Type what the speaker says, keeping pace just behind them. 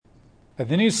And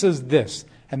then he says this,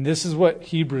 and this is what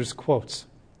Hebrews quotes.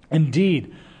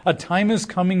 Indeed, a time is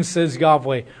coming, says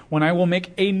Yahweh, when I will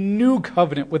make a new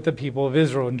covenant with the people of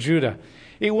Israel and Judah.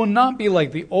 It will not be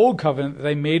like the old covenant that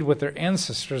I made with their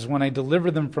ancestors when I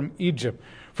delivered them from Egypt,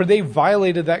 for they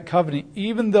violated that covenant,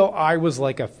 even though I was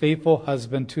like a faithful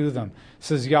husband to them,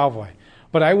 says Yahweh.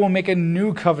 But I will make a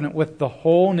new covenant with the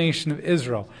whole nation of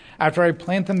Israel. After I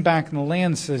plant them back in the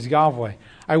land, says Yahweh,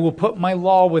 I will put my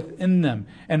law within them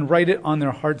and write it on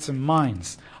their hearts and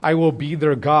minds. I will be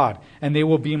their God, and they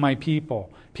will be my people.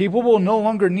 People will no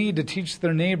longer need to teach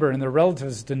their neighbor and their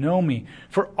relatives to know me,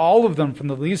 for all of them, from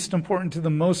the least important to the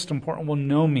most important, will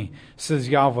know me, says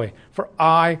Yahweh. For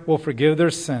I will forgive their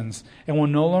sins and will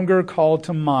no longer call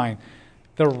to mind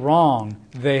the wrong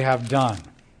they have done.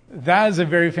 That is a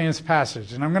very famous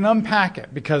passage, and I'm going to unpack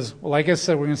it because, like I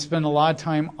said, we're going to spend a lot of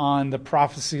time on the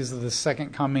prophecies of the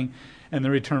second coming and the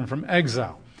return from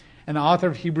exile. And the author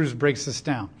of Hebrews breaks this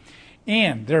down.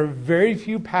 And there are very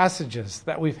few passages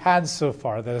that we've had so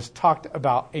far that has talked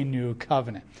about a new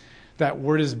covenant. That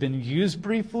word has been used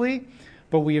briefly,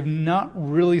 but we have not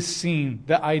really seen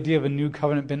the idea of a new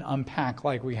covenant been unpacked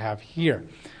like we have here.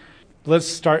 Let's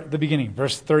start at the beginning,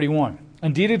 verse 31.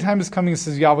 Indeed, a time is coming,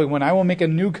 says Yahweh, when I will make a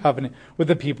new covenant with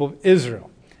the people of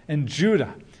Israel and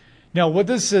Judah. Now, what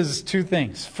this is two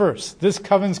things. First, this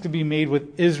covenant is going to be made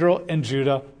with Israel and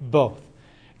Judah both.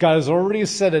 God has already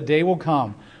said a day will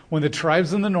come when the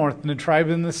tribes in the north and the tribe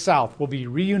in the south will be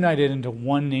reunited into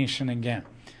one nation again.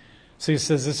 So he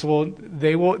says it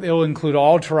will include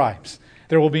all tribes.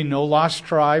 There will be no lost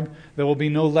tribe. There will be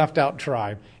no left out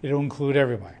tribe. It will include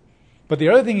everybody. But the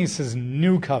other thing he says,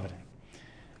 new covenant.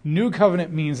 New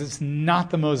covenant means it's not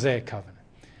the Mosaic covenant.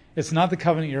 It's not the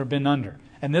covenant you've been under.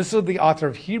 And this is what the author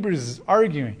of Hebrews is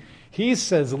arguing. He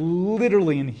says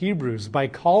literally in Hebrews, by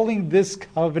calling this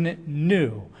covenant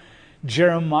new,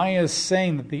 Jeremiah is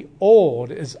saying that the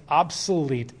old is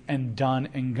obsolete and done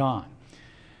and gone.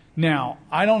 Now,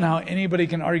 I don't know how anybody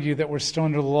can argue that we're still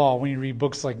under the law when you read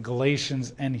books like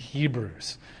Galatians and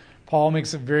Hebrews. Paul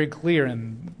makes it very clear,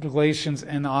 and Galatians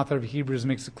and the author of Hebrews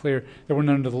makes it clear that we're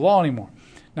not under the law anymore.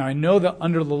 Now, I know that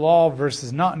under the law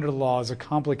versus not under the law is a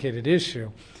complicated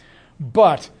issue,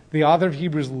 but the author of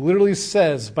Hebrews literally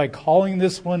says by calling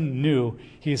this one new,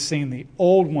 he is saying the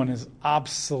old one is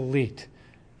obsolete,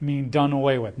 meaning done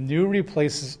away with. New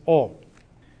replaces old.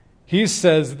 He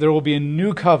says there will be a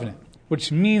new covenant, which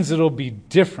means it'll be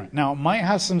different. Now, it might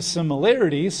have some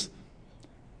similarities.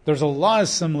 There's a lot of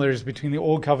similarities between the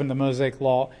old covenant, the Mosaic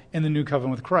law, and the new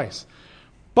covenant with Christ.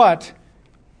 But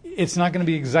it's not going to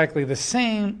be exactly the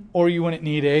same, or you wouldn't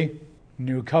need a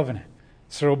new covenant.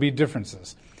 So there will be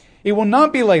differences. It will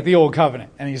not be like the old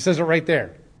covenant. And he says it right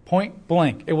there, point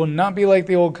blank. It will not be like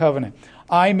the old covenant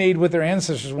I made with their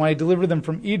ancestors when I delivered them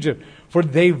from Egypt, for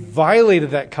they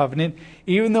violated that covenant,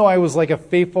 even though I was like a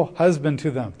faithful husband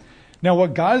to them. Now,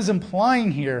 what God is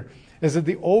implying here is that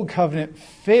the old covenant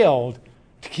failed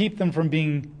to keep them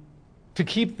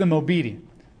obedient.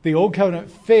 The old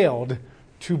covenant failed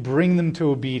to bring them to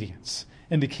obedience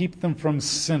and to keep them from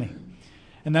sinning.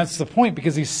 And that's the point,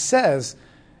 because he says,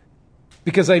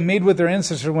 because I made with their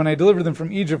ancestors when I delivered them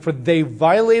from Egypt, for they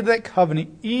violated that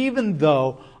covenant, even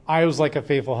though I was like a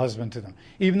faithful husband to them.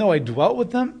 Even though I dwelt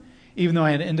with them, even though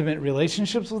I had intimate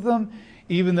relationships with them,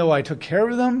 even though I took care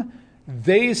of them,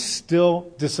 they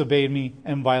still disobeyed me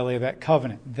and violated that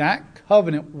covenant. That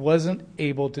covenant wasn't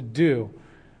able to do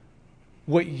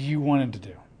what you wanted to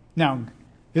do. Now,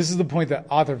 this is the point that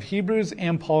author of Hebrews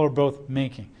and Paul are both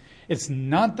making. It's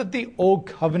not that the old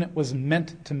covenant was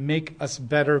meant to make us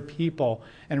better people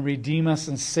and redeem us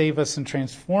and save us and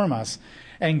transform us.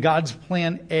 And God's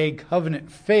plan A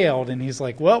covenant failed. And he's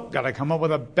like, well, got to come up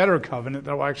with a better covenant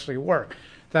that will actually work.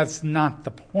 That's not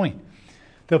the point.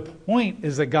 The point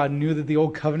is that God knew that the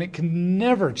old covenant can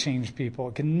never change people.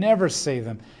 It can never save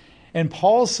them. And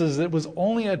Paul says that it was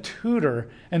only a tutor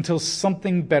until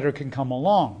something better can come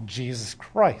along, Jesus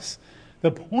Christ.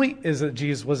 The point is that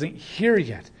Jesus wasn't here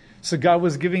yet. So God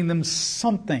was giving them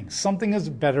something. Something is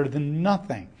better than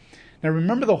nothing. Now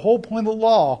remember, the whole point of the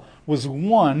law was,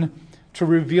 one, to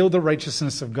reveal the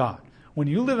righteousness of God. When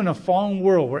you live in a fallen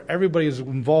world where everybody is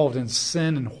involved in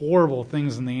sin and horrible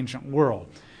things in the ancient world,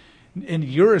 and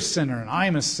you're a sinner and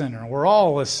I'm a sinner, and we're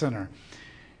all a sinner,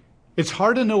 it's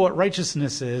hard to know what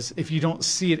righteousness is if you don't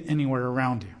see it anywhere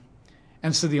around you.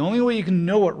 And so the only way you can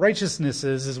know what righteousness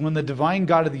is when the divine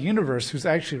God of the universe, who's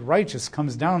actually righteous,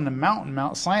 comes down on the mountain,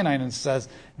 Mount Sinai, and says,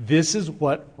 this is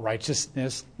what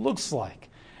righteousness looks like.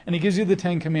 And he gives you the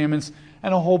 10 Commandments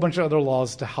and a whole bunch of other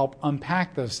laws to help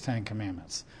unpack those 10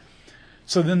 Commandments.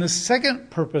 So then the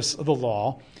second purpose of the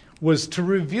law was to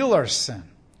reveal our sin.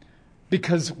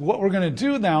 Because what we're going to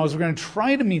do now is we're going to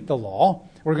try to meet the law.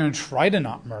 We're going to try to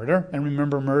not murder. And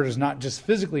remember, murder is not just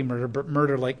physically murder, but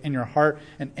murder like in your heart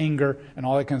and anger and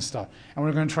all that kind of stuff. And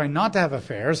we're going to try not to have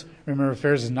affairs. Remember,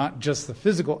 affairs is not just the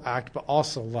physical act, but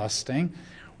also lusting.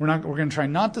 We're going to try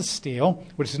not to steal,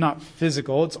 which is not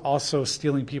physical. It's also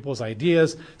stealing people's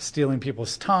ideas, stealing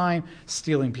people's time,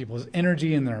 stealing people's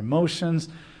energy and their emotions.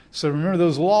 So remember,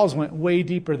 those laws went way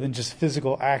deeper than just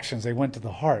physical actions. They went to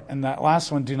the heart. And that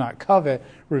last one, do not covet,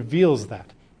 reveals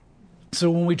that.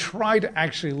 So when we try to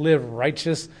actually live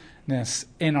righteousness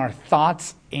in our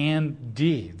thoughts and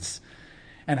deeds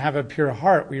and have a pure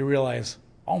heart, we realize,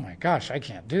 oh my gosh, I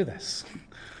can't do this.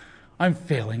 I'm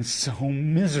failing so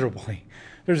miserably.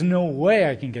 There's no way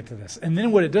I can get to this. And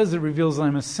then what it does, it reveals that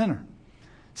I'm a sinner.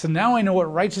 So now I know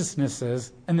what righteousness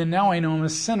is, and then now I know I'm a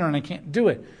sinner and I can't do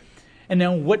it. And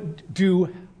now what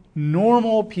do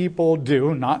normal people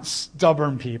do, not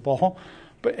stubborn people,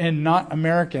 and not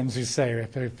Americans who say,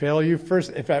 if I fail you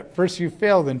first, if at first you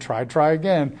fail, then try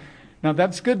again. Now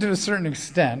that's good to a certain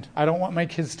extent. I don't want my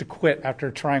kids to quit after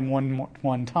trying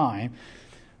one time,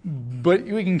 but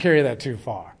we can carry that too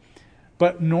far.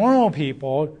 But normal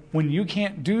people, when you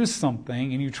can't do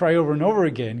something and you try over and over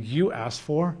again, you ask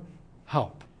for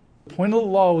help. The point of the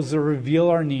law was to reveal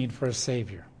our need for a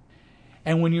Savior.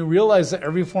 And when you realize that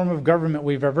every form of government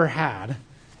we've ever had,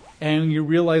 and you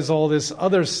realize all this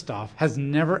other stuff has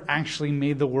never actually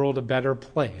made the world a better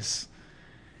place,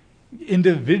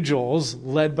 individuals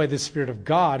led by the Spirit of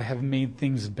God have made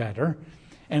things better,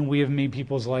 and we have made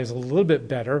people's lives a little bit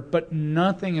better, but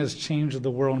nothing has changed the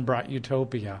world and brought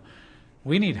utopia.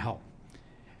 We need help.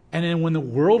 And then when the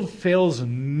world fails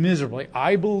miserably,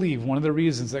 I believe one of the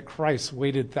reasons that Christ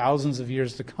waited thousands of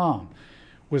years to come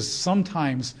was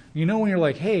sometimes, when you're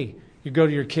like, hey, you go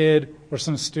to your kid or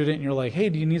some student and you're like, hey,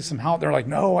 do you need some help? They're like,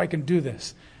 no, I can do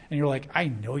this. And you're like, I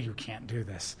know you can't do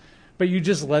this. But you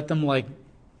just let them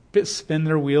spin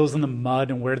their wheels in the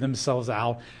mud and wear themselves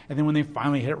out. And then when they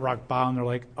finally hit rock bottom, they're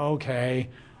like, okay,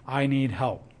 I need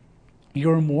help.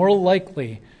 You're more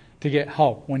likely to get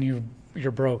help when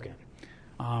you're broken.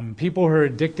 People who are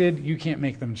addicted, you can't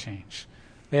make them change.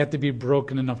 They have to be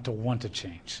broken enough to want to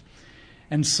change.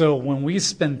 And so when we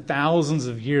spend thousands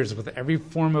of years with every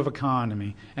form of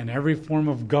economy and every form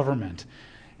of government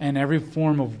and every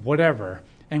form of whatever,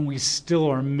 and we still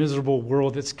are a miserable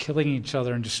world that's killing each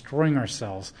other and destroying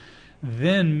ourselves,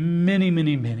 then many,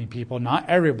 many, many people, not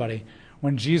everybody,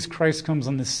 when Jesus Christ comes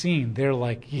on the scene, they're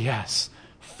like, yes,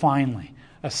 finally,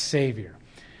 a Savior.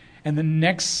 And the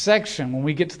next section, when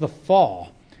we get to the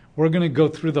fall, we're going to go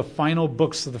through the final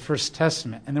books of the First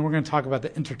Testament, and then we're going to talk about the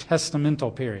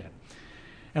intertestamental period.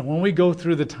 And when we go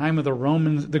through the time of the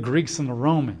Romans, the Greeks and the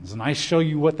Romans, and I show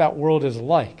you what that world is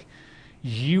like,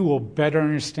 you will better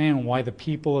understand why the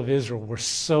people of Israel were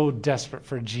so desperate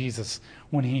for Jesus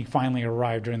when he finally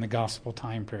arrived during the gospel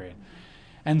time period.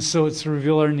 And so it's to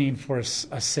reveal our need for a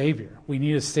Savior. We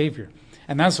need a Savior.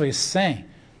 And that's what he's saying.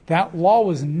 That law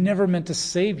was never meant to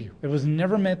save you. It was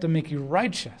never meant to make you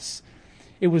righteous.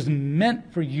 It was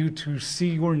meant for you to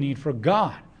see your need for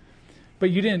God.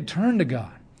 But you didn't turn to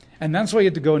God. And that's why you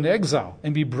had to go into exile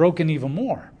and be broken even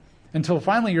more. Until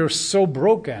finally you're so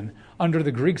broken under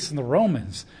the Greeks and the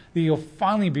Romans that you'll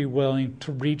finally be willing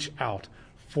to reach out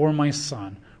for my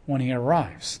son when he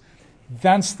arrives.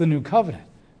 That's the new covenant.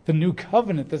 The new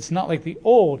covenant that's not like the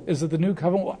old is that the new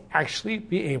covenant will actually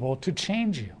be able to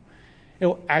change you. It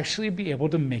will actually be able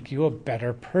to make you a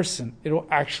better person. It will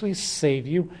actually save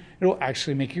you. It will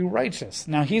actually make you righteous.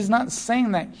 Now, he's not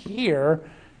saying that here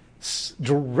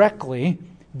directly,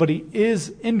 but he is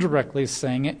indirectly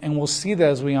saying it, and we'll see that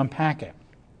as we unpack it.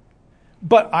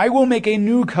 But I will make a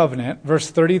new covenant,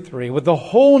 verse 33, with the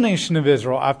whole nation of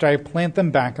Israel after I plant them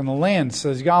back in the land,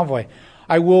 says Yahweh.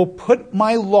 I will put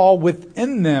my law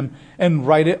within them and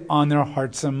write it on their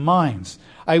hearts and minds.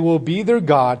 I will be their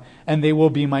God, and they will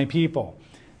be my people.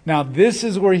 Now, this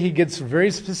is where he gets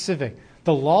very specific.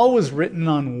 The law was written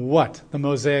on what? The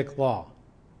Mosaic law.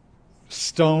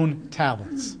 Stone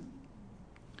tablets.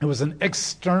 It was an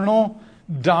external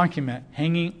document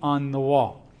hanging on the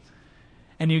wall.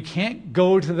 And you can't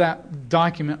go to that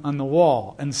document on the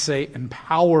wall and say,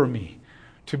 empower me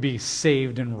to be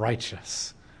saved and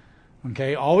righteous.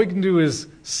 Okay? All we can do is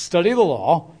study the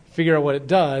law, figure out what it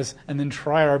does, and then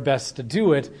try our best to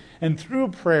do it. And through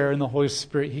prayer and the Holy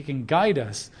Spirit, he can guide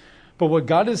us. But what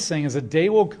God is saying is a day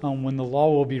will come when the law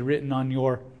will be written on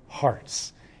your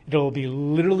hearts. It will be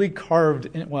literally carved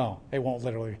in, well, it won't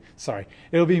literally, sorry.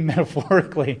 It will be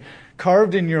metaphorically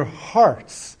carved in your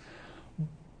hearts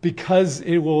because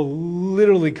it will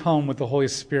literally come with the Holy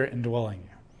Spirit indwelling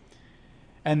you.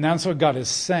 And that's what God is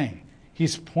saying.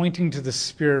 He's pointing to the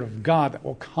Spirit of God that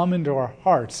will come into our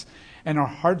hearts, and our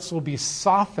hearts will be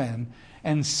softened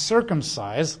and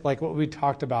circumcised, like what we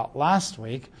talked about last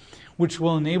week, which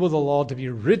will enable the law to be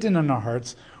written in our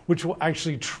hearts, which will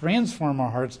actually transform our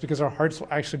hearts, because our hearts will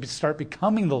actually start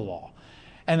becoming the law.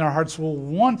 And our hearts will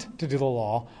want to do the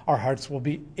law. Our hearts will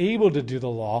be able to do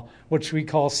the law, which we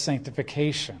call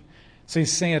sanctification. So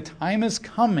he's saying a time is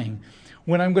coming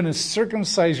when I'm going to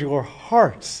circumcise your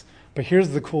hearts. But here's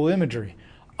the cool imagery.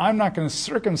 I'm not going to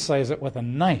circumcise it with a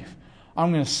knife.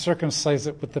 I'm going to circumcise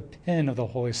it with the pen of the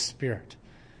Holy Spirit.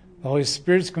 The Holy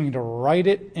Spirit's going to write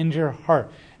it into your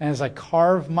heart. And as I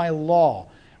carve my law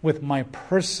with my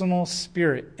personal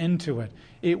spirit into it,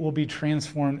 it will be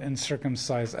transformed and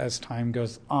circumcised as time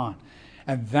goes on.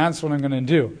 And that's what I'm going to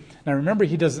do. Now remember,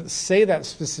 he doesn't say that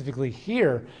specifically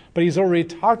here, but he's already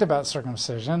talked about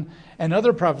circumcision, and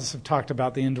other prophets have talked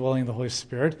about the indwelling of the Holy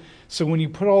Spirit. So when you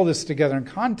put all this together in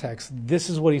context, this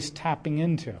is what he's tapping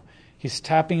into. He's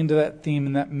tapping into that theme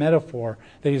and that metaphor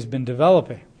that he's been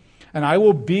developing. And I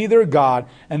will be their God,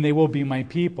 and they will be my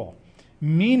people.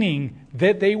 Meaning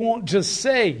that they won't just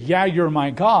say, yeah, you're my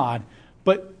God,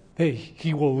 but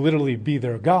he will literally be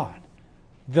their God.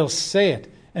 They'll say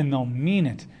it, and they'll mean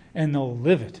it, and they'll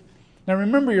live it. Now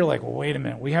remember, you're like, well, wait a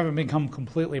minute, we haven't become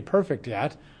completely perfect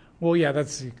yet. Well, yeah,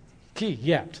 that's the key,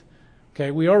 yet.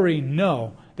 Okay, we already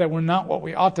know that we're not what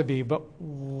we ought to be, but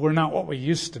we're not what we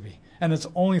used to be. And it's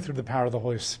only through the power of the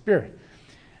Holy Spirit.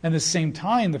 And at the same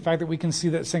time, the fact that we can see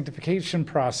that sanctification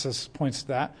process points to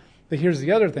that. But here's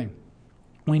the other thing.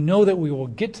 We know that we will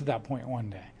get to that point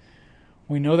one day.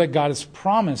 We know that God has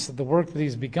promised that the work that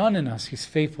he's begun in us, he's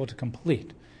faithful to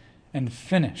complete and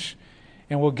finish.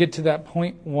 And we'll get to that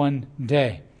point one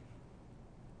day.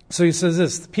 So he says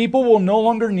this, people will no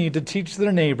longer need to teach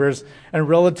their neighbors and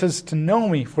relatives to know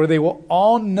me, for they will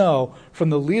all know, from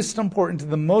the least important to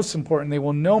the most important, they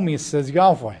will know me, says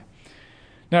Yahweh.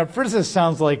 Now at first it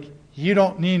sounds like you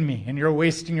don't need me and you're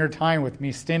wasting your time with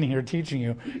me standing here teaching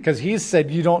you, because he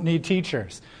said you don't need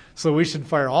teachers. So we should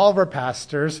fire all of our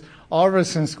pastors, all of our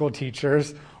Sunday school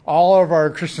teachers, all of our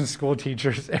Christian school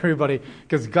teachers, everybody,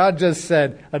 because God just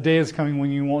said a day is coming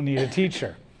when you won't need a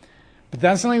teacher. But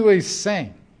that's not what he's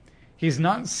saying. He's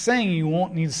not saying you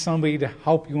won't need somebody to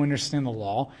help you understand the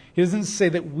law. He doesn't say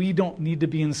that we don't need to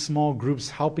be in small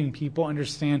groups helping people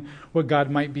understand what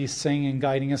God might be saying and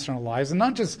guiding us in our lives. And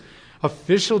not just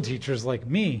official teachers like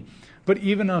me, but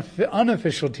even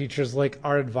unofficial teachers like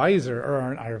our advisor,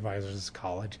 or our advisors at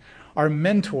college, our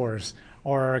mentors,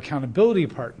 or our accountability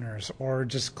partners, or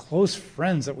just close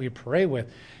friends that we pray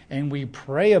with. And we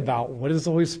pray about, what is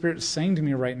the Holy Spirit saying to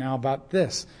me right now about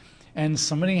this? And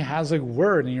somebody has a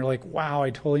word, and you're like, wow, I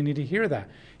totally need to hear that.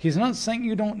 He's not saying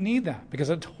you don't need that, because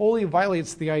it totally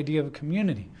violates the idea of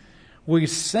community. What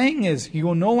he's saying is you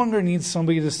will no longer need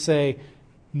somebody to say,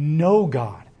 know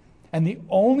God. And the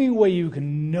only way you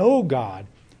can know God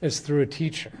is through a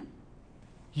teacher.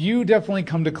 You definitely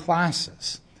come to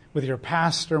classes with your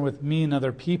pastor, with me and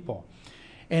other people.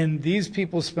 And these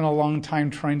people spend a long time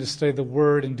trying to study the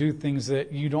Word and do things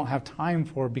that you don't have time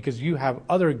for because you have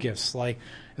other gifts like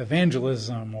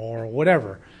evangelism or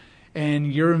whatever.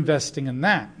 And you're investing in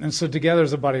that. And so together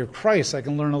as a body of Christ, I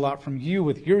can learn a lot from you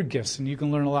with your gifts, and you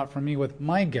can learn a lot from me with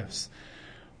my gifts.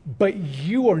 But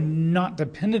you are not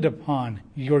dependent upon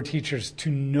your teachers to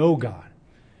know God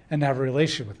and to have a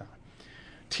relationship with them.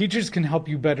 Teachers can help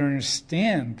you better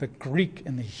understand the Greek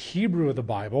and the Hebrew of the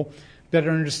Bible, better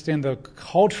understand the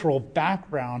cultural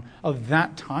background of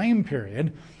that time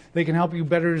period. They can help you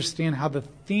better understand how the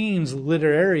themes,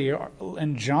 literary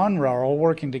and genre are all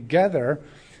working together.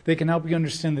 They can help you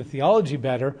understand the theology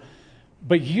better.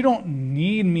 But you don't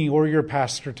need me or your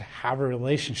pastor to have a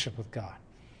relationship with God.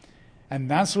 And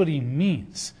that's what he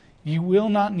means. You will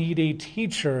not need a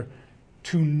teacher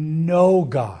to know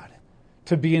God,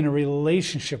 to be in a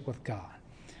relationship with God.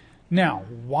 Now,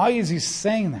 why is he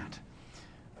saying that?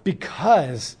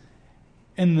 Because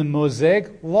in the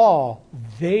Mosaic law,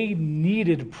 they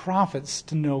needed prophets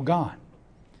to know God.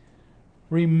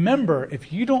 Remember,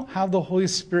 if you don't have the Holy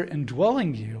Spirit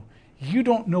indwelling you, you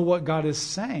don't know what God is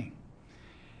saying.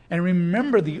 And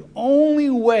remember, the only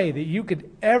way that you could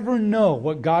ever know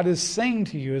what God is saying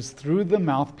to you is through the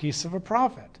mouthpiece of a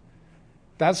prophet.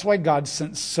 That's why God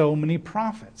sent so many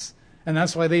prophets. And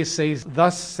that's why they say,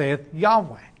 thus saith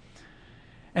Yahweh.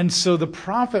 And so the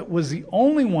prophet was the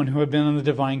only one who had been on the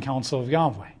divine counsel of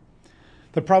Yahweh.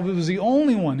 The prophet was the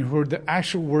only one who heard the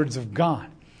actual words of God.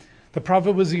 The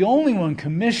prophet was the only one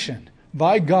commissioned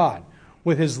by God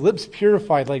with his lips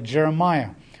purified like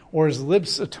Jeremiah, or his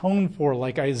lips atoned for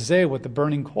like Isaiah with the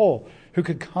burning coal, who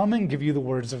could come and give you the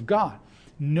words of God.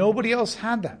 Nobody else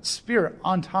had that Spirit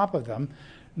on top of them.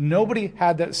 Nobody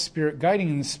had that Spirit guiding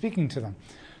and speaking to them.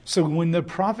 So when the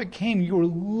prophet came, you were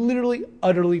literally,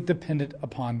 utterly dependent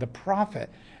upon the prophet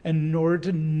in order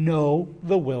to know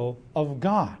the will of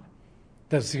God.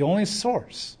 That's the only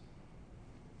source.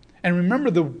 And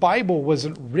remember, the Bible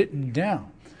wasn't written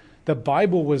down. The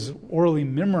Bible was orally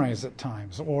memorized at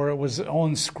times, or it was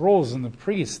on scrolls in the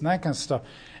priests and that kind of stuff.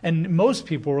 And most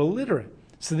people were illiterate,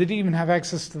 so they didn't even have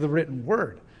access to the written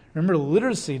word. Remember,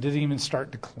 literacy didn't even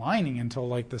start declining until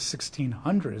like the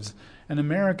 1600s in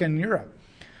America and Europe.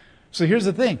 So here's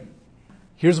the thing.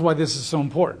 Here's why this is so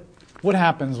important. What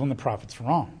happens when the prophet's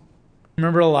wrong?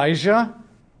 Remember Elijah?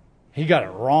 He got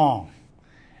it wrong.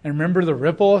 And remember the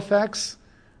ripple effects?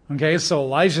 Okay, so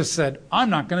Elijah said, I'm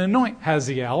not going to anoint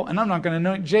Hazael, and I'm not going to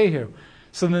anoint Jehu.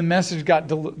 So the message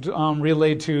got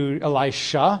relayed to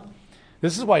Elisha.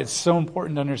 This is why it's so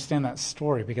important to understand that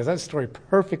story, because that story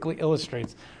perfectly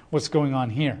illustrates what's going on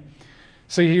here.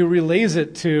 So he relays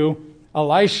it to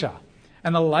Elisha.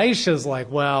 And Elisha's like,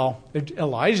 well, if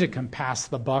Elijah can pass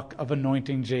the buck of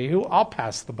anointing Jehu, I'll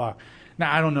pass the buck.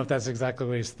 Now, I don't know if that's exactly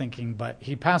what he's thinking, but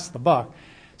he passed the buck.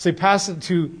 So he passed it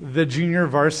to the junior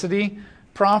varsity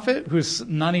prophet, who's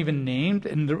not even named.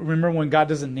 And remember, when God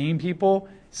doesn't name people,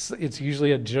 it's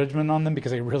usually a judgment on them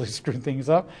because they really screw things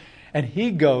up. And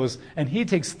he goes and he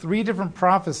takes 3 different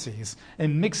prophecies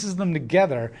and mixes them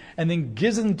together and then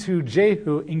gives them to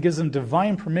Jehu and gives him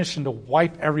divine permission to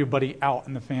wipe everybody out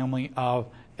in the family of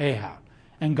Ahab.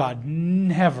 And God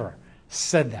never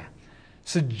said that.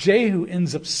 So Jehu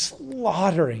ends up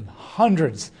slaughtering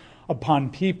hundreds upon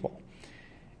people.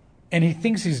 And he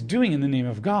thinks he's doing it in the name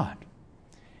of God.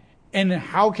 And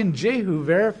how can Jehu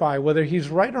verify whether he's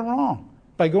right or wrong?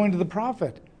 By going to the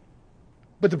prophet.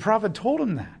 But the prophet told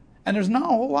him that. And there's not a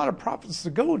whole lot of prophets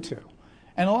to go to.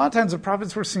 And a lot of times the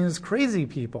prophets were seen as crazy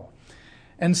people.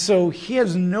 And so he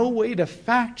has no way to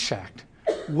fact check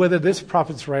whether this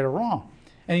prophet's right or wrong.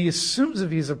 And he assumes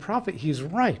if he's a prophet, he's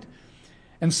right.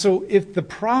 And so if the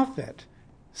prophet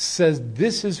says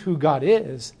this is who God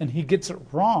is, and he gets it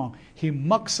wrong, he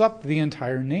mucks up the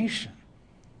entire nation.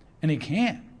 And he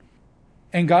can't.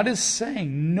 And God is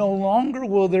saying, no longer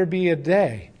will there be a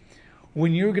day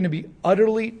when you're going to be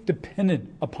utterly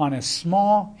dependent upon a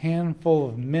small handful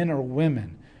of men or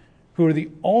women who are the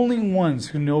only ones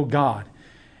who know God.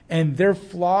 And they're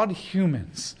flawed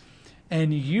humans.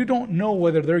 And you don't know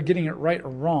whether they're getting it right or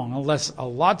wrong, unless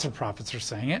lots of prophets are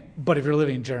saying it. But if you're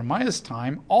living in Jeremiah's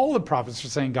time, all the prophets are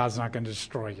saying God's not going to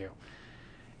destroy you.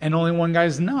 And only one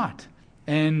guy's not.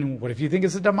 And what if you think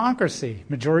it's a democracy?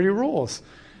 Majority rules.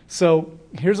 So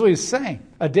here's what he's saying.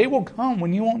 A day will come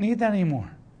when you won't need that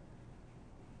anymore.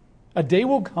 A day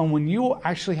will come when you will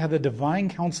actually have the divine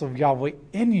counsel of Yahweh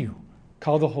in you,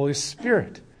 called the Holy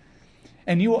Spirit.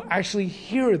 And you will actually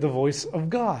hear the voice of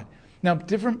God. Now,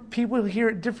 different people hear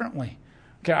it differently.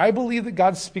 Okay, I believe that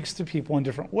God speaks to people in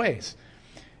different ways.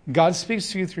 God speaks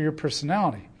to you through your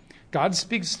personality. God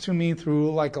speaks to me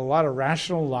through like a lot of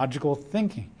rational, logical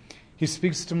thinking. He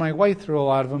speaks to my wife through a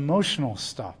lot of emotional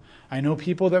stuff. I know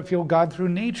people that feel God through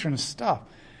nature and stuff.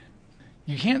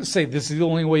 You can't say this is the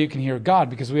only way you can hear God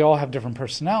because we all have different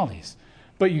personalities.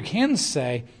 But you can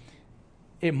say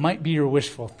it might be your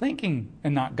wishful thinking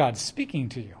and not God speaking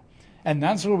to you. And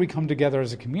that's where we come together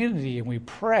as a community and we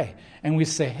pray. And we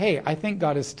say, hey, I think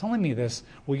God is telling me this.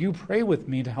 Will you pray with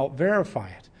me to help verify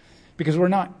it? Because we're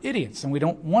not idiots and we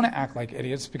don't want to act like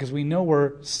idiots because we know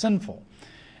we're sinful.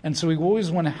 And so we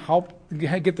always want to help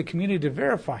get the community to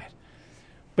verify it.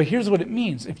 But here's what it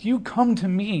means. If you come to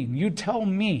me and you tell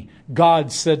me,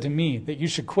 God said to me that you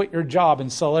should quit your job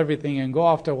and sell everything and go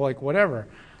off to like whatever,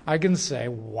 I can say,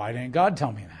 why didn't God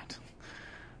tell me that?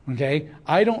 Okay?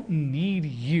 I don't need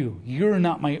you. You're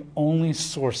not my only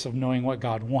source of knowing what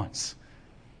God wants.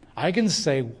 I can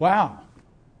say, wow,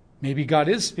 maybe God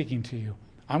is speaking to you.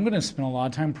 I'm going to spend a lot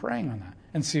of time praying on that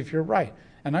and see if you're right.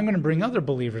 And I'm going to bring other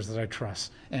believers that I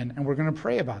trust and we're going to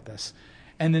pray about this.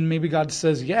 And then maybe God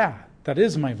says, yeah, that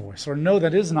is my voice, or no,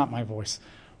 that is not my voice.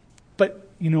 But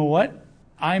you know what?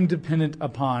 I'm dependent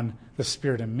upon the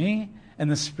Spirit in me and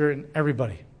the Spirit in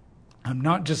everybody. I'm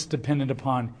not just dependent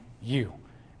upon you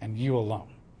and you alone.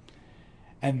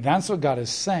 And that's what God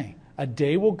is saying. A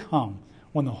day will come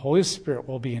when the Holy Spirit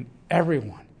will be in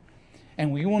everyone,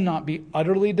 and we will not be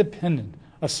utterly dependent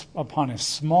upon a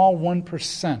small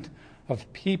 1%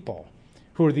 of people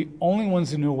who are the only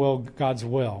ones who know God's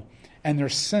will. And they're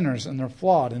sinners and they're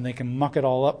flawed and they can muck it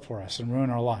all up for us and ruin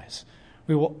our lives.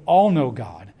 We will all know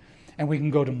God, and we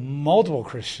can go to multiple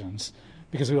Christians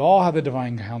because we all have the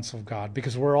divine counsel of God,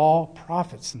 because we're all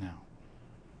prophets now.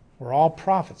 We're all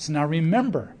prophets. Now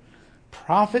remember,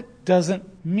 Prophet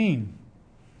doesn't mean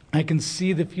I can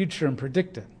see the future and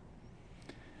predict it.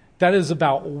 That is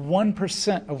about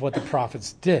 1% of what the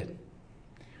prophets did.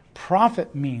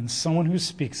 Prophet means someone who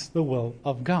speaks the will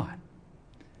of God.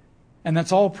 And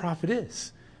that's all a prophet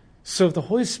is. So if the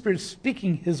Holy Spirit is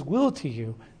speaking his will to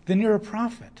you, then you're a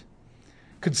prophet.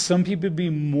 Could some people be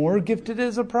more gifted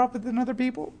as a prophet than other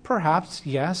people? Perhaps,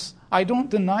 yes. I don't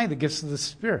deny the gifts of the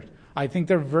Spirit. I think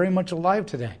they're very much alive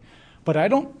today. But I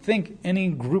don't think any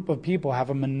group of people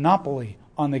have a monopoly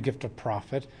on the gift of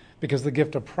prophet, because the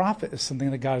gift of prophet is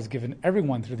something that God has given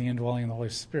everyone through the indwelling of the Holy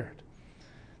Spirit.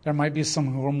 There might be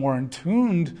some who are more in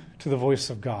tuned to the voice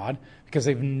of God because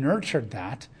they've nurtured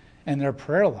that in their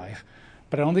prayer life,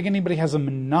 but I don't think anybody has a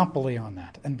monopoly on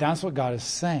that. And that's what God is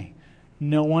saying.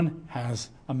 No one has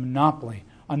a monopoly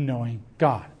on knowing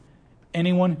God.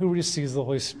 Anyone who receives the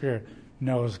Holy Spirit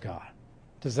knows God.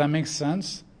 Does that make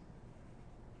sense?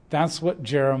 That's what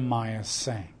Jeremiah is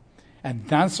saying. And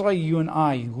that's why you and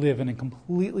I live in a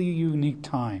completely unique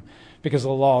time, because the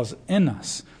law is in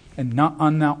us and not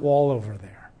on that wall over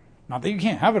there. Not that you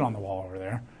can't have it on the wall over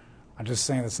there. I'm just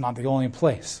saying that's not the only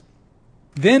place.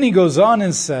 Then he goes on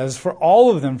and says, for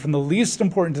all of them, from the least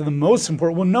important to the most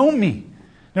important, will know me.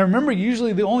 Now remember,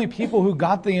 usually the only people who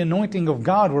got the anointing of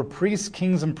God were priests,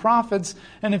 kings, and prophets,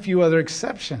 and a few other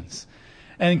exceptions.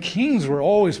 And kings were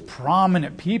always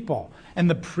prominent people, and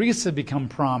the priests had become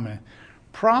prominent.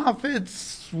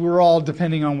 Prophets were all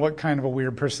depending on what kind of a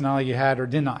weird personality you had or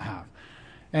did not have.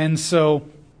 And so,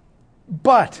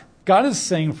 but God is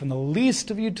saying, from the least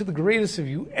of you to the greatest of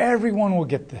you, everyone will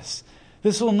get this.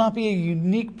 This will not be a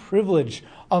unique privilege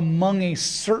among a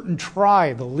certain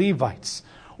tribe, the Levites,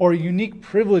 or a unique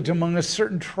privilege among a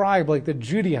certain tribe like the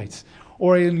Judaites,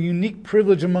 or a unique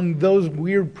privilege among those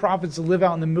weird prophets that live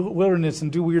out in the wilderness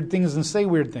and do weird things and say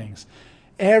weird things.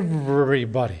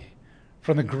 Everybody,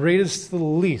 from the greatest to the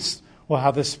least, will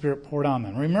have the Spirit poured on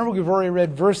them. Remember, we've already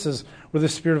read verses where the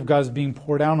Spirit of God is being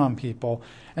poured out on people,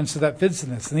 and so that fits in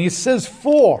this. And he says,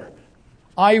 for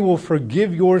I will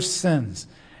forgive your sins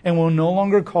and will no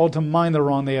longer call to mind the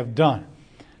wrong they have done.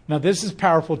 Now, this is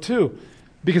powerful too,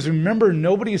 because remember,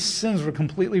 nobody's sins were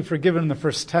completely forgiven in the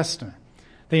First Testament.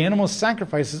 The animal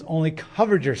sacrifices only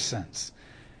covered your sins.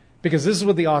 Because this is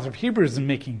what the author of Hebrews is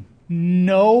making.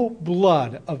 No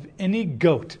blood of any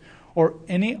goat or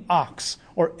any ox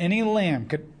or any lamb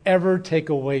could ever take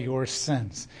away your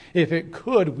sins. If it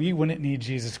could, we wouldn't need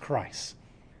Jesus Christ.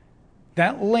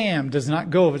 That lamb does not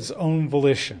go of its own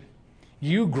volition.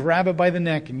 You grab it by the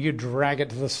neck and you drag it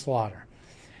to the slaughter.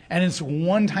 And it's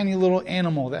one tiny little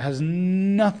animal that has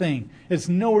nothing. It's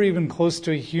nowhere even close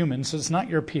to a human, so it's not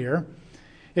your peer.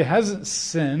 It hasn't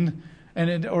sinned,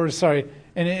 it's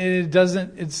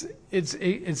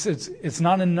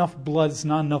not enough blood, it's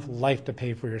not enough life to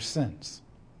pay for your sins.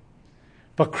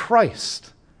 But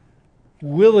Christ,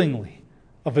 willingly,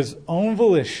 of his own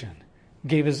volition,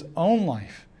 gave his own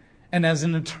life. And as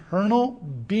an eternal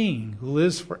being who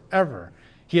lives forever,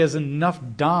 he has enough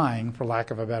dying, for lack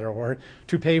of a better word,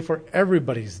 to pay for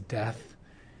everybody's death.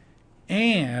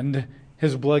 And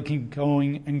his blood keeps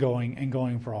going and going and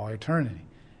going for all eternity.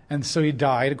 And so he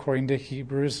died, according to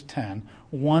Hebrews 10,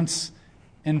 once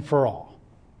and for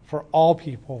all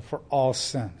people, for all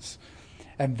sins.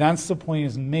 And that's the point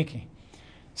he's making.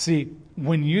 See,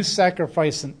 when you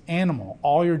sacrifice an animal,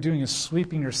 all you're doing is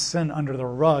sweeping your sin under the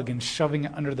rug and shoving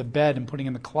it under the bed and putting it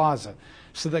in the closet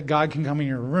so that God can come in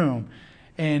your room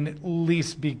and at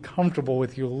least be comfortable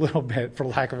with you a little bit, for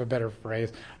lack of a better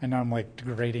phrase. I know I'm like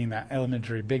degrading that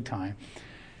elementary big time.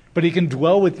 But he can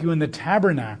dwell with you in the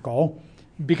tabernacle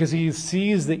because he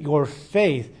sees that your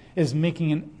faith is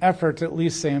making an effort to at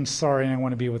least say, I'm sorry and I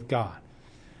want to be with God.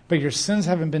 But your sins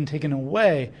haven't been taken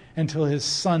away until his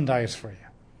Son dies for you.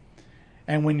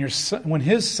 And when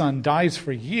his Son dies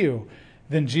for you,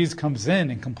 then Jesus comes in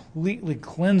and completely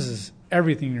cleanses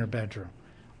everything in your bedroom.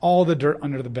 All the dirt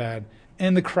under the bed,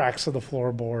 in the cracks of the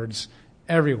floorboards,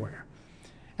 everywhere.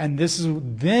 And this is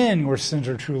then your sins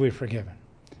are truly forgiven.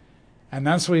 And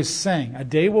that's what he's saying. A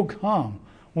day will come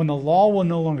when the law will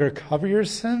no longer cover your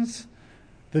sins.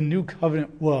 The new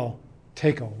covenant will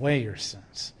take away your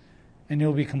sins. And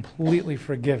you'll be completely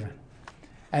forgiven.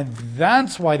 And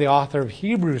that's why the author of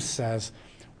Hebrews says,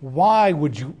 why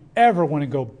would you ever want to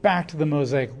go back to the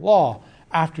Mosaic law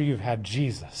after you've had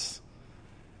Jesus?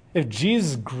 If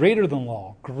Jesus is greater than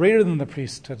law, greater than the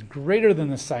priesthood, greater than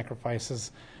the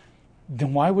sacrifices,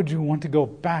 then why would you want to go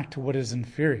back to what is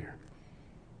inferior?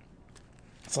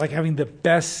 It's like having the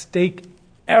best steak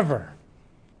ever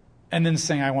and then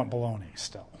saying, I want bologna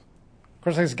still. Of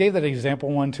course, I just gave that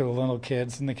example one to the little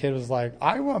kids, and the kid was like,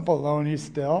 I want bologna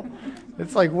still.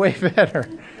 It's like way better.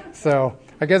 So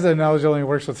I guess that analogy only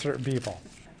works with certain people.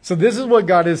 So this is what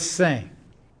God is saying.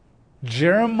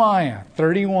 Jeremiah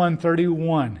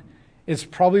 31:31 is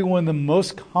probably one of the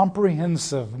most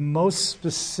comprehensive, most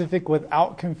specific,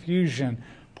 without confusion,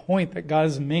 point that God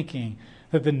is making,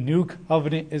 that the new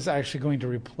covenant is actually going to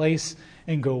replace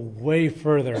and go way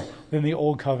further than the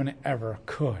old covenant ever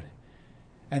could.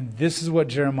 And this is what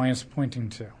Jeremiah is pointing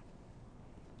to.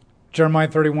 Jeremiah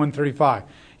 31:35.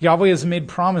 Yahweh has made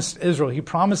promise to Israel. He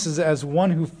promises as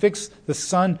one who fixed the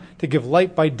sun to give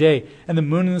light by day and the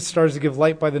moon and the stars to give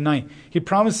light by the night. He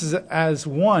promises as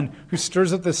one who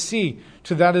stirs up the sea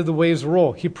to that of the waves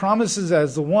roll. He promises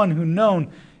as the one who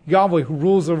known Yahweh who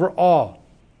rules over all.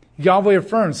 Yahweh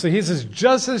affirms. So he says,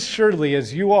 just as surely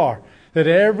as you are, that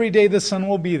every day the sun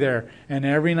will be there and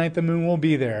every night the moon will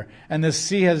be there and the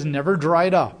sea has never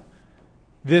dried up.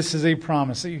 This is a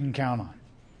promise that you can count on.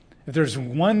 If there's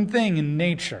one thing in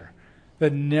nature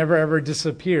that never ever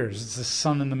disappears, it's the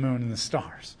sun and the moon and the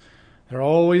stars. They're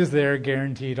always there,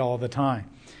 guaranteed all the time.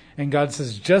 And God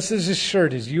says, just as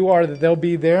assured as you are that they'll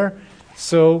be there,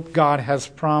 so God has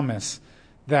promised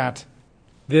that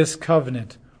this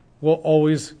covenant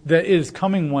that is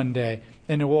coming one day,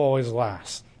 and it will always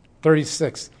last.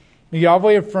 36.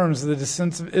 Yahweh affirms that the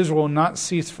descendants of Israel will not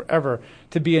cease forever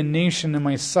to be a nation in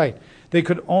my sight. That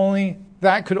could only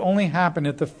happen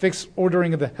if the fixed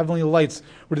ordering of the heavenly lights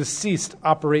were to cease to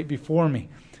operate before me.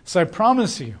 So I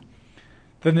promise you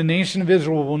that the nation of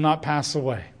Israel will not pass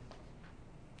away,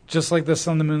 just like the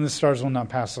sun, the moon, and the stars will not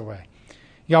pass away.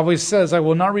 Yahweh says, I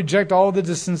will not reject all the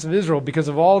descendants of Israel because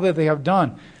of all that they have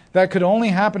done. That could only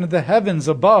happen if the heavens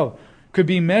above could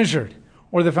be measured,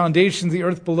 or the foundations of the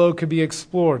earth below could be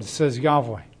explored, says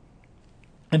Yahweh.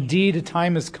 Indeed, a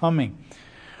time is coming,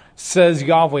 says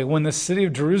Yahweh, when the city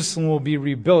of Jerusalem will be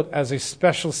rebuilt as a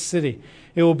special city.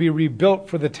 It will be rebuilt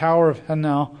for the Tower of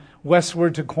Hanel,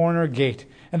 westward to Corner Gate,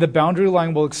 and the boundary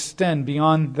line will extend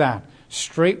beyond that,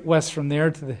 straight west from there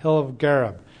to the hill of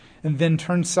Gareb, and then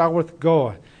turn southward to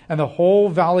Goah, and the whole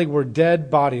valley where dead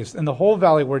bodies,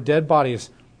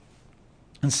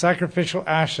 and sacrificial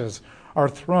ashes are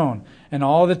thrown, and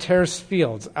all the terraced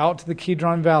fields out to the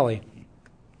Kidron Valley,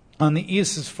 on the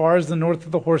east as far as the north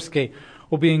of the Horse Gate,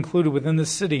 will be included within the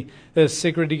city that is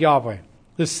sacred to Yahweh.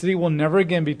 This city will never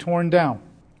again be torn down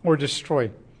or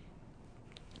destroyed.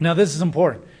 Now this is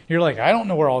important. You're like, I don't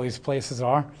know where all these places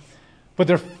are. But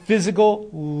they're physical,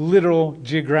 literal,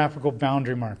 geographical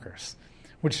boundary markers,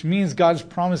 which means God's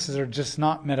promises are just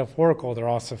not metaphorical, they're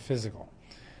also physical.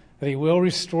 That he will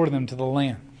restore them to the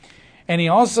land. And he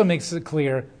also makes it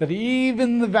clear that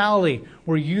even the valley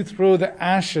where you throw the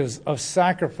ashes of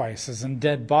sacrifices and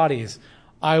dead bodies,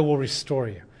 I will restore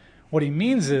you. What he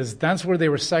means is that's where they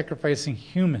were sacrificing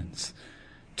humans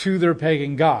to their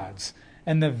pagan gods,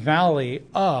 and the valley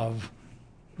of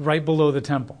right below the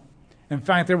temple. In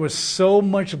fact, there was so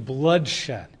much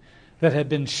bloodshed that had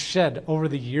been shed over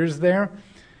the years there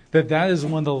that is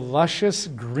one of the luscious,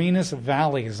 greenest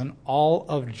valleys in all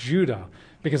of Judah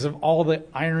because of all the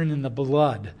iron and the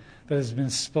blood that has been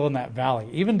spilled in that valley.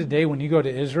 Even today, when you go to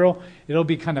Israel, it'll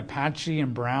be kind of patchy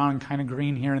and brown, kind of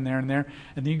green here and there and there.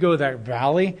 And then you go to that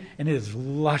valley, and it is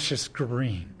luscious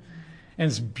green. And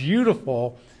it's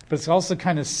beautiful, but it's also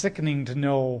kind of sickening to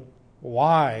know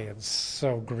why it's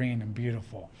so green and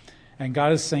beautiful. And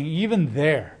God is saying, even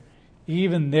there,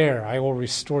 I will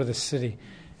restore the city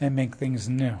and make things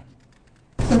new.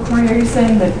 So, Corey, are you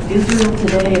saying that Israel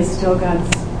today is still God's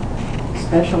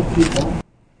special people?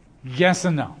 Yes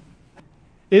and no.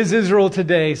 Is Israel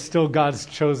today still God's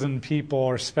chosen people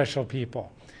or special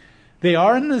people? They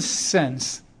are in the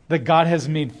sense that God has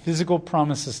made physical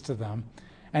promises to them,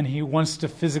 and he wants to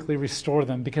physically restore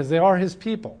them because they are his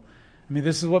people. I mean,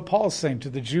 this is what Paul is saying to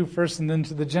the Jew first and then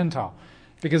to the Gentile.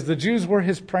 Because the Jews were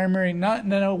his primary,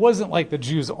 it wasn't like the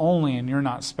Jews only and you're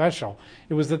not special.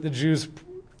 It was that the Jews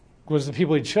was the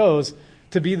people he chose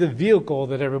to be the vehicle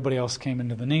that everybody else came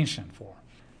into the nation for.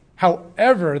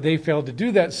 However, they failed to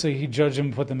do that, so he judged them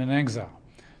and put them in exile.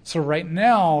 So right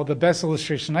now, the best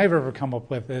illustration I've ever come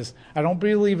up with is, I don't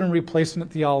believe in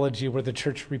replacement theology where the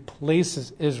church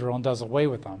replaces Israel and does away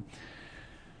with them.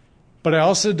 But I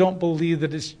also don't believe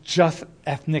that it's just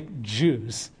ethnic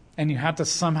Jews, and you have to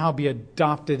somehow be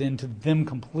adopted into them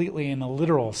completely in a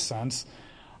literal sense.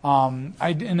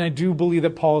 I do believe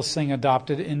that Paul is saying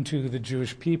adopted into the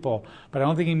Jewish people, but I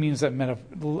don't think he means that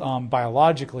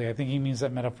biologically. I think he means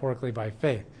that metaphorically by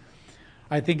faith.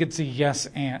 I think it's a yes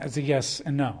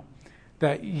and no.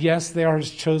 That yes, they are his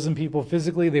chosen people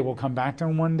physically. They will come back to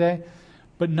him one day,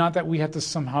 but not that we have to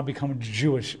somehow become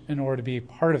Jewish in order to be a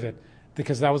part of it,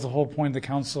 because that was the whole point of the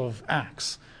Council of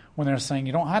Acts, when they're saying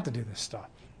you don't have to do this stuff.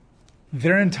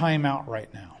 They're in timeout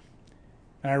right now.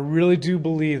 And I really do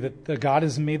believe that God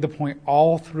has made the point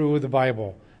all through the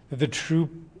Bible that the true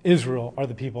Israel are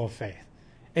the people of faith.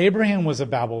 Abraham was a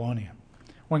Babylonian.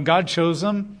 When God chose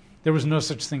him, there was no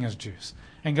such thing as Jews.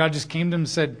 And God just came to him and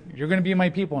said, you're going to be my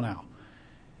people now.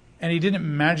 And he didn't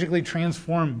magically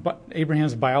transform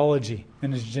Abraham's biology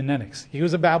and his genetics. He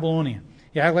was a Babylonian.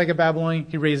 He acted like a Babylonian.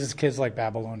 He raised his kids like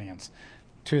Babylonians,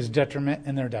 to his detriment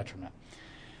and their detriment.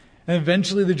 And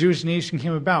eventually the Jewish nation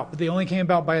came about, but they only came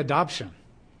about by adoption.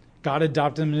 God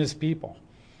adopted them as his people.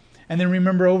 And then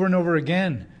remember over and over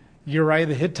again, Uriah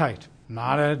the Hittite,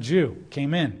 not a Jew,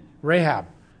 came in. Rahab,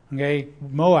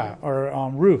 Moab,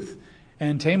 or Ruth,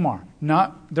 and Tamar,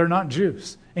 they're not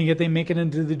Jews. And yet they make it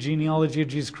into the genealogy of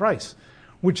Jesus Christ,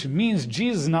 which means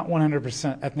Jesus is not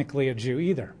 100% ethnically a Jew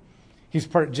either. He's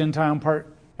part Gentile and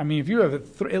part, if you have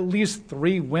at least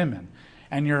 3 women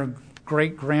and your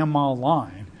great-grandma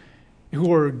line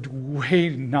who are way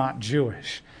not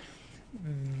Jewish,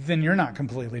 then you're not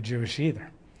completely Jewish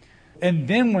either. And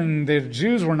then when the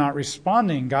Jews were not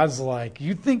responding, God's like,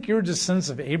 you think your descendants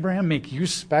of Abraham make you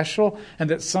special and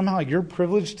that somehow you're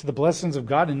privileged to the blessings of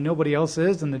God and nobody else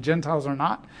is and the Gentiles are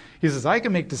not? He says, I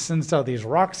can make descendants out of these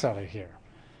rocks out of here.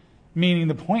 Meaning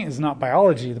the point is not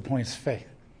biology, the point is faith.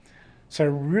 So I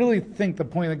really think the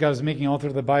point that God is making all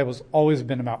through the Bible has always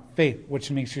been about faith, which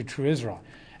makes you true Israel.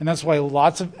 And that's why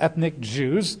lots of ethnic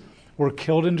Jews were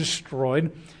killed and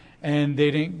destroyed, and they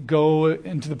didn't go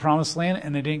into the promised land,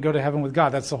 and they didn't go to heaven with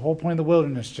God. That's the whole point of the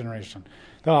wilderness generation.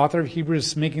 The author of Hebrews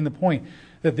is making the point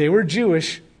that they were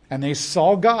Jewish, and they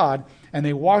saw God, and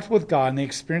they walked with God, and they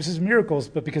experienced his miracles,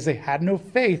 but because they had no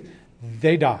faith,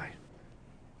 they died.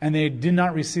 And they did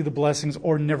not receive the blessings,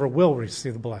 or never will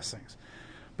receive the blessings.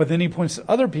 But then he points to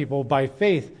other people, by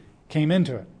faith, came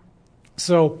into it.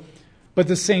 So, but at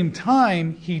the same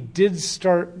time, he did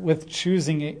start with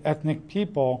choosing ethnic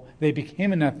people. They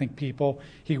became an ethnic people.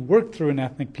 He worked through an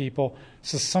ethnic people.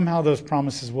 So somehow those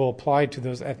promises will apply to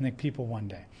those ethnic people one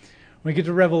day. When we get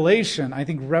to Revelation, I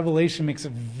think Revelation makes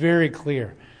it very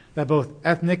clear that both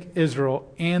ethnic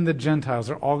Israel and the Gentiles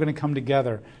are all going to come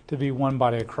together to be one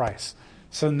body of Christ.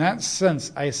 So in that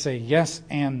sense, I say yes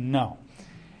and no.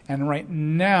 And right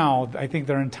now, I think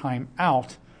they're in time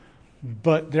out.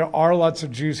 But there are lots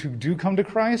of Jews who do come to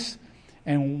Christ,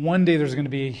 and one day there's going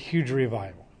to be a huge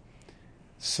revival.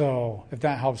 So, if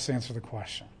that helps answer the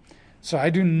question. So, I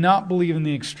do not believe in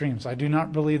the extremes. I do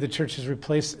not believe the church has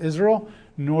replaced Israel,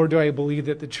 nor do I believe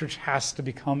that the church has to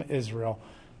become Israel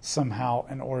somehow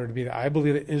in order to be that. I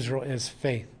believe that Israel is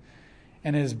faith,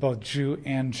 and it is both Jew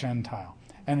and Gentile.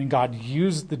 And God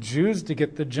used the Jews to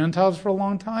get the Gentiles for a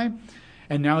long time,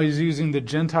 and now he's using the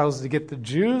Gentiles to get the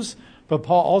Jews. But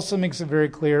Paul also makes it very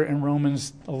clear in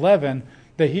Romans 11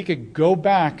 that he could go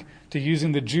back to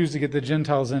using the Jews to get the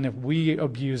Gentiles in if we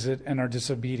abuse it and are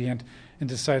disobedient and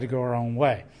decide to go our own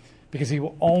way. Because he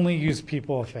will only use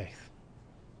people of faith.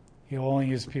 He will only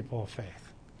use people of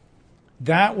faith.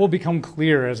 That will become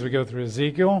clear as we go through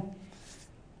Ezekiel.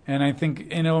 And I think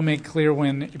it will make clear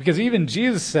because even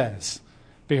Jesus says,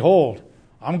 behold,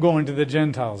 I'm going to the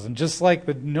Gentiles. And just like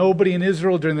nobody in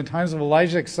Israel during the times of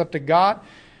Elijah accepted God,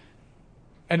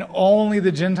 and only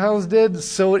the Gentiles did,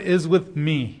 so it is with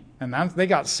me. And they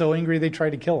got so angry they tried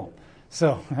to kill him.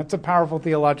 So that's a powerful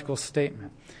theological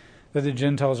statement, that the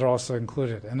Gentiles are also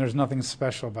included. And there's nothing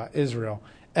special about Israel,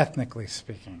 ethnically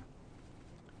speaking.